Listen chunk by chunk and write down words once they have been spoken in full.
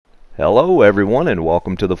Hello everyone and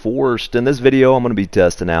welcome to the Forest. In this video I'm going to be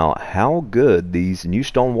testing out how good these new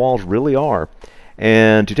stone walls really are.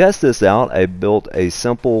 And to test this out I built a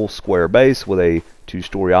simple square base with a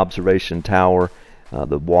two-story observation tower.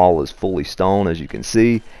 The wall is fully stone, as you can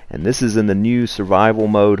see, and this is in the new survival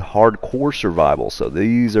mode, hardcore survival, so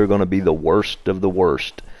these are going to be the worst of the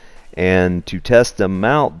worst. And to test them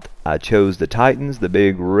out I chose the Titans, the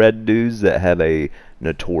big red dudes that have a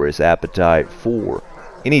notorious appetite for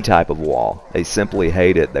any type of wall. They simply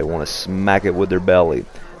hate it. They want to smack it with their belly.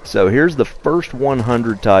 So here's the first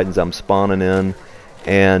 100 Titans I'm spawning in,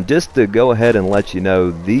 and just to go ahead and let you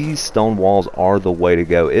know, these stone walls are the way to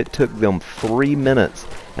go. It took them 3 minutes,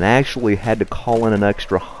 and I actually had to call in an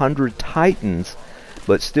extra 100 Titans,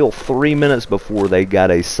 but still 3 minutes before they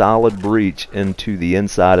got a solid breach into the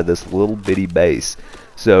inside of this little bitty base.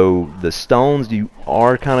 So the stones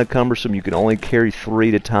are kind of cumbersome. You can only carry 3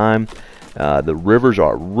 at a time. The rivers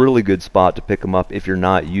are a really good spot to pick them up if you're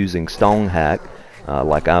not using stone hack,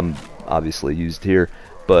 like I'm obviously used here.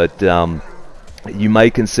 But you may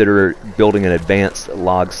consider building an advanced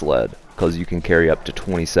log sled, because you can carry up to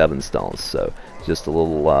 27 stones. So just a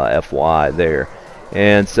little FYI there.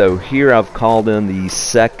 And so here I've called in the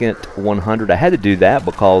second 100. I had to do that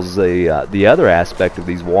because the other aspect of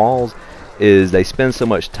these walls is they spend so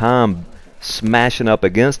much time smashing up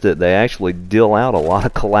against it, they actually deal out a lot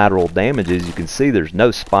of collateral damage. As you can see, there's no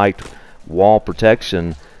spiked wall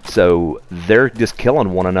protection, so they're just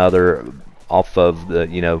killing one another off of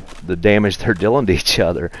the damage they're dealing to each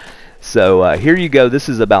other. So here you go. This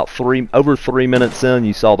is about over 3 minutes in.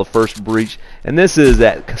 You saw the first breach, and this is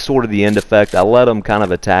at sort of the end effect. I let them kind of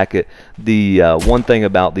attack it. The one thing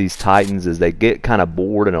about these Titans is they get kind of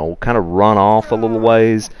bored and it'll kind of run off a little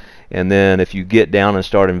ways. And then if you get down and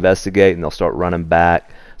start investigating, they'll start running back.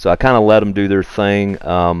 So I kind of let them do their thing.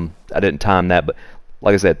 I didn't time that, but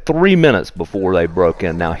like I said, 3 minutes before they broke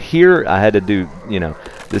in. Now here I had to do,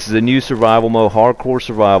 this is a new survival mode, hardcore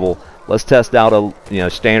survival. Let's test out a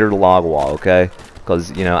standard log wall, okay? Because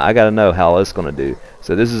I got to know how it's going to do.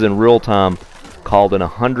 So this is in real time. Called in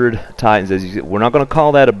 100 Titans. As you see, we're not going to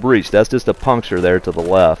call that a breach. That's just a puncture there to the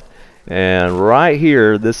left. And right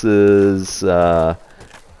here, this is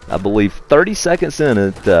I believe 30 seconds in,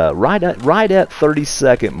 at right at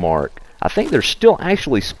 30-second mark. I think they're still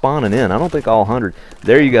actually spawning in. I don't think all 100.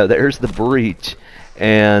 There you go. There's the breach.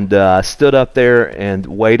 And I stood up there and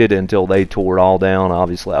waited until they tore it all down.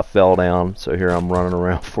 Obviously, I fell down, so here I'm running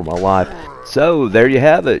around for my life. So there you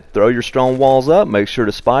have it. Throw your stone walls up. Make sure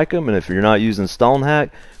to spike them. And if you're not using stone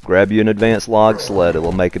hack, grab you an advanced log sled. It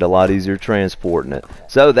will make it a lot easier transporting it.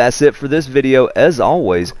 So that's it for this video. As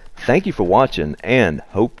always, thank you for watching, and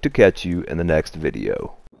hope to catch you in the next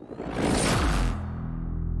video.